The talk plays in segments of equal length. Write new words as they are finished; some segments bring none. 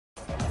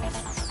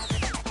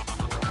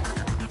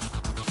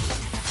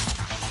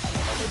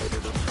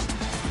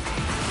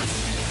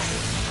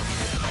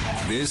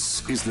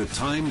This is the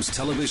Times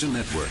Television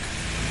Network,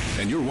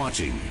 and you're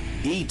watching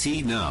ET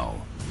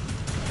Now.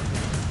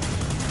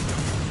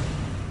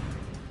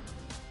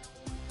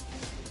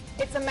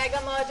 It's a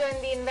mega merger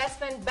in the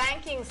investment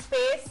banking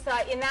space.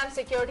 Enam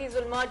Securities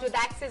will merge with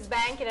Axis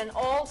Bank in an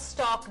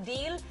all-stock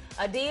deal,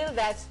 a deal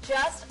that's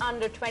just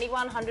under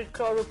 2,100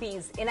 crore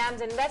rupees.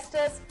 Enam's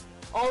investors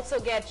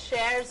also get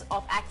shares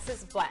of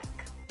Axis Bank.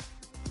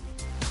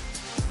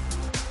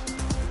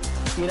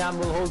 Enam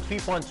will hold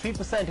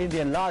 3.3% in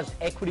the enlarged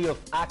equity of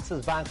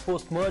Axis Bank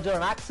post-merger,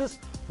 and Axis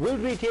will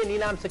retain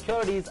Enam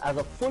Securities as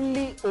a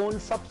fully owned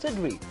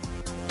subsidiary.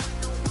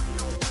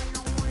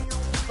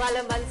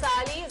 Vallam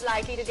Bhansali is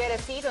likely to get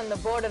a seat on the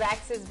board of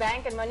Axis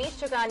Bank, and Manish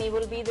Chokhani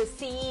will be the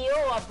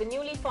CEO of the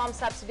newly formed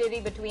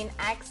subsidiary between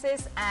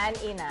Axis and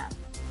Enam.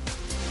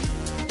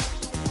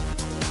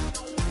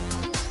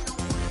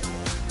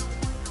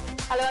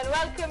 Hello and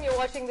welcome. You're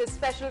watching this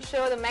special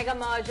show, the mega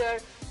merger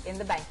in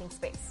the banking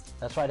space.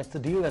 That's right. It's a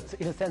deal that's,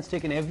 in a sense,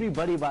 taken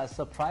everybody by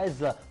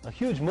surprise. A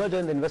huge merger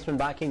in the investment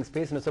banking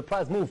space, and a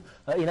surprise move.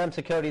 Enam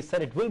Securities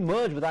said it will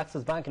merge with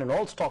Axis Bank in an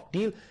all-stock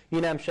deal.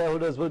 Enam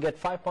shareholders will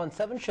get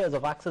 5.7 shares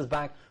of Axis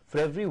Bank for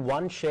every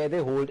one share they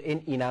hold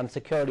in Enam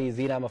Securities.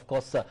 Enam, of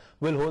course,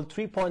 will hold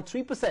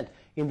 3.3%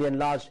 in the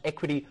enlarged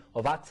equity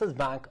of Axis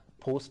Bank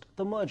post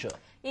the merger.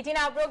 ET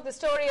Now broke the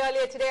story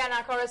earlier today, and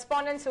our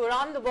correspondents who are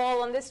on the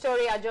ball on this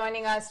story are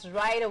joining us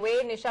right away.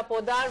 Nisha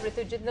Podar,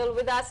 Ritu Jindal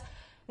with us.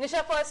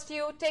 Nisha, first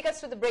you take us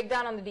through the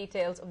breakdown on the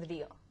details of the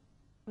deal.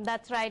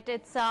 That's right.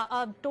 It's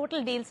a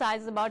total deal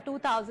size is about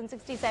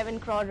 2,067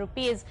 crore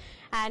rupees,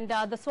 and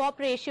the swap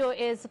ratio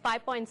is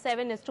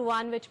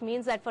 5.7:1, which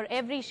means that for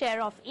every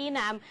share of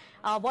Enam,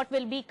 what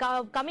will be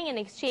coming in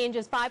exchange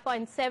is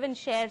 5.7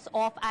 shares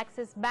of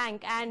Axis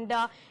Bank. And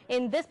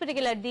in this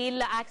particular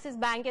deal, Axis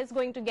Bank is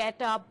going to get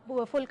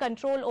full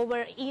control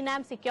over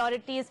Enam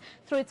Securities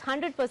through its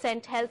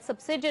 100% held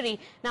subsidiary.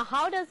 Now,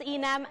 how does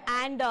Enam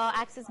and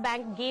Axis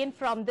Bank gain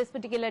from this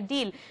particular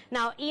deal?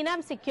 Now,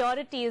 Enam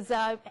Securities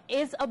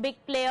is a big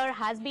player,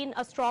 has been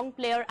a strong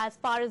player as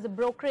far as the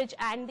brokerage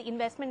and the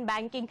investment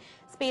banking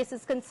space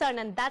is concerned,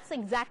 and that's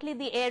exactly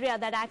the area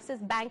that Axis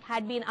Bank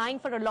had been eyeing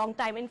for a long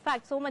time. In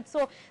fact, so much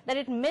so that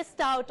it missed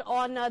out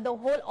on the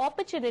whole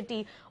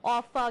opportunity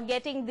of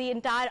getting the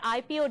entire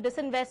IPO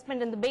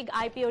disinvestment in the big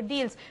IPO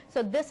deals.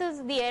 So this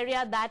is the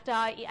area that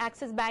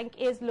Axis Bank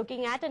is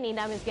looking at, and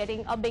Enam is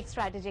getting a big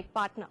strategic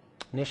partner.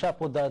 Nisha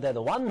Podar there,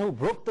 the one who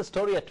broke the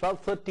story at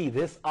 12:30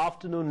 this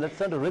afternoon. Let's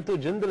turn to Ritu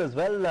Jindal as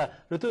well.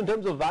 Ritu, in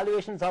terms of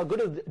valuations, how good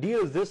a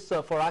deal is this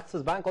for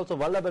Axis Bank? Also,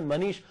 Vallabh and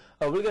Manish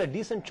will get a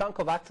decent chunk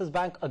of Axis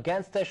Bank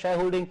against their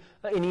shareholding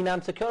in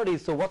Enam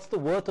Securities. So what's the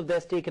worth of their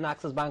stake in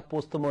Axis Bank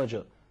post the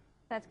merger?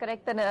 That's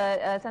correct. And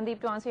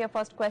Sandeep, to answer your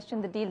first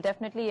question, the deal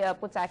definitely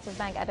puts Axis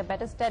Bank at a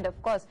better stead,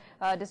 of course,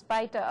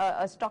 despite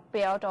a stock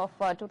payout of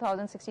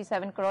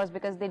 2,067 crores,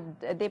 because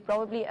they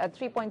probably a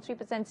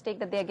 3.3% stake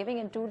that they are giving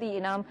into the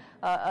Enam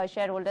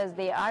shareholders.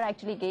 They are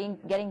actually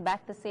getting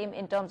back the same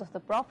in terms of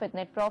the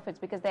net profits,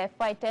 because the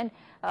FY10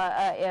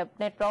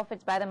 net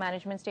profits by the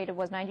management stated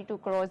was 92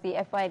 crores. The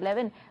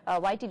FY11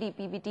 YTD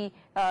PBT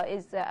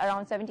is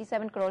around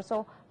 77 crores.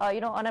 So,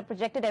 on a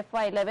projected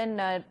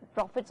FY11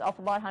 profits of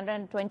about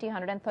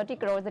 130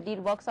 crores, the deal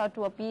works out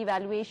to a P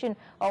valuation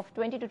of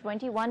 20 to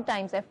 21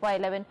 times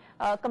FY11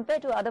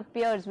 compared to other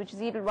peers, which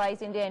is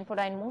Edelweiss, India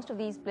Infoline. Most of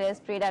these players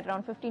trade at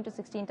around 15 to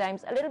 16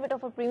 times. A little bit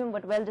of a premium,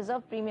 but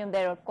well-deserved premium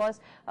there, of course,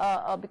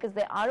 because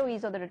the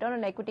ROEs, or the return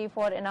on equity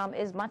for Enam,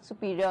 is much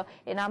superior.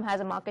 Enam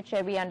has a market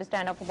share, we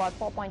understand, of about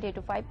 4.8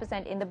 to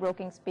 5% in the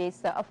broking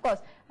space. Of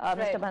course,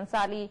 Mr.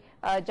 Bhansali,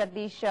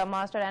 Jagdish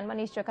Master and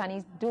Manish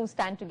Chokhani do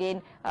stand to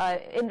gain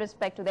in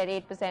respect to their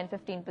 8%,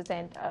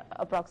 15%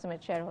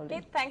 approximate shareholding.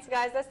 Okay, thanks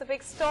guys, that's the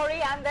big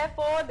story, and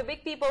therefore the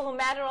big people who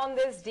matter on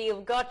this deal.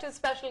 We've got two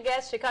special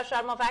guests, Shikhar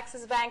Sharma of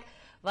Axis Bank,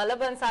 Vallabh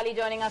Bhansali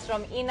joining us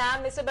from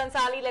Enam. Mr.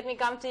 Bhansali, let me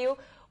come to you.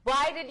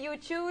 Why did you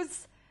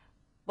choose,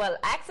 well,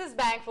 Axis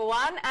Bank for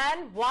one,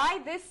 and why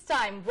this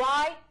time?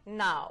 Why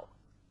now?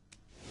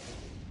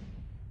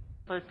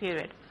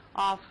 Period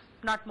of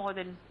not more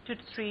than 2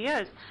 to 3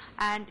 years,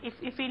 and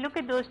if we look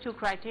at those two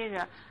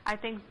criteria, I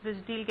think this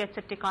deal gets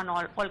a tick on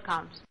all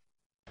counts.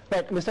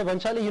 Right, Mr.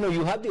 Bhansali,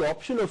 you have the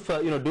option of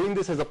doing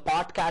this as a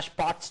part cash,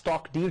 part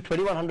stock deal.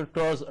 2,100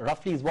 crores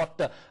roughly is what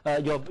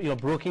your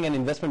broking and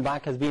investment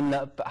bank has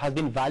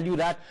been valued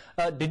at.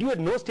 Did you at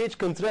no stage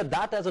consider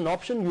that as an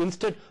option? You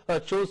instead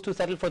chose to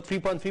settle for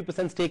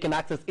 3.3% stake in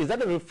Axis. Is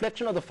that a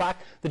reflection of the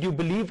fact that you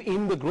believe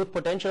in the growth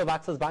potential of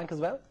Axis Bank as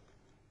well?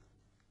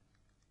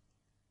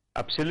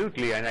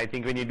 Absolutely, and I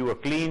think when you do a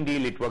clean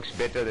deal, it works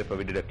better. Therefore,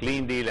 we did a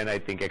clean deal, and I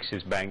think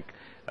Axis Bank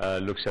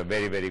looks a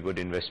very, very good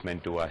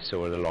investment to us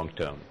over the long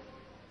term.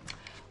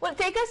 Well,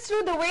 take us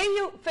through the way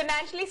you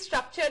financially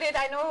structured it.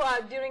 I know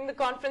during the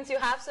conference you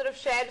have sort of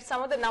shared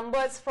some of the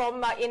numbers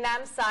from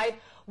Enam's side.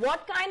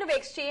 What kind of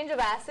exchange of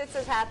assets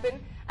has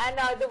happened, and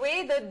the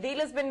way the deal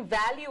has been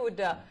valued,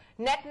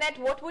 net,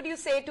 what would you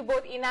say to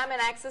both Enam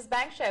and Axis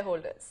Bank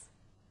shareholders?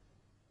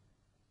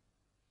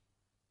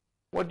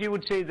 What you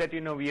would say is that,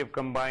 we have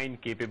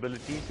combined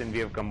capabilities and we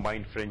have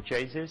combined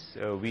franchises.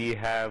 We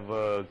have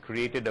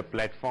created a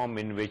platform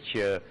in which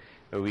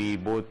we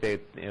both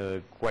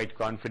are quite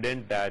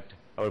confident that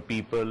our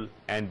people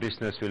and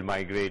business will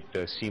migrate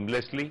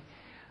seamlessly.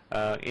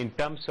 In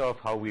terms of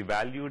how we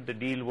valued the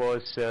deal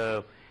was,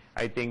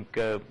 I think,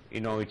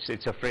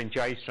 it's a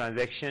franchise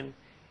transaction.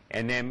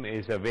 Enam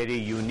is a very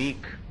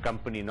unique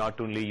company,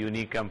 not only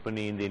unique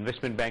company in the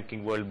investment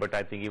banking world, but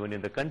I think even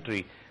in the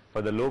country,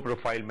 for the low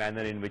profile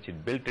manner in which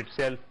it built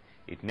itself.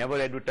 It never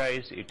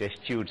advertised, it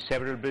eschewed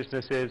several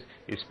businesses,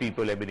 its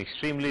people have been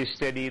extremely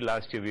steady.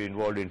 Last year we were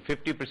involved in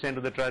 50%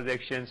 of the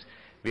transactions.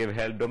 We have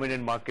held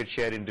dominant market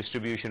share in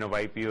distribution of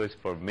IPOs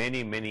for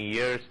many, many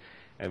years.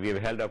 We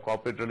have held our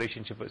corporate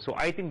relationship. So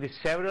I think there's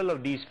several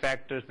of these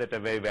factors that are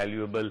very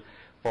valuable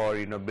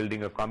for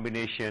building a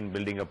combination,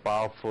 building a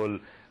powerful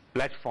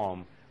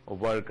platform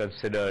were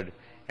considered,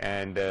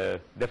 and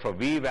therefore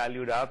we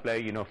valued our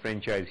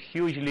franchise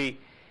hugely.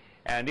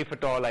 And if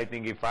at all, I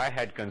think if I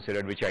had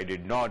considered, which I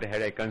did not,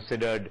 had I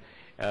considered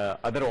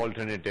other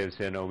alternatives,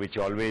 which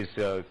always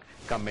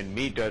come and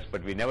meet us,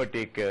 but we never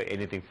take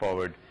anything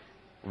forward,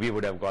 we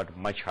would have got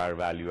much higher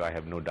value, I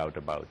have no doubt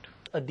about.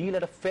 A deal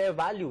at a fair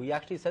value. He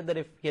actually said that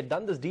if he had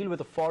done this deal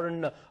with a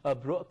foreign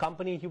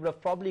company, he would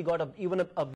have probably got even a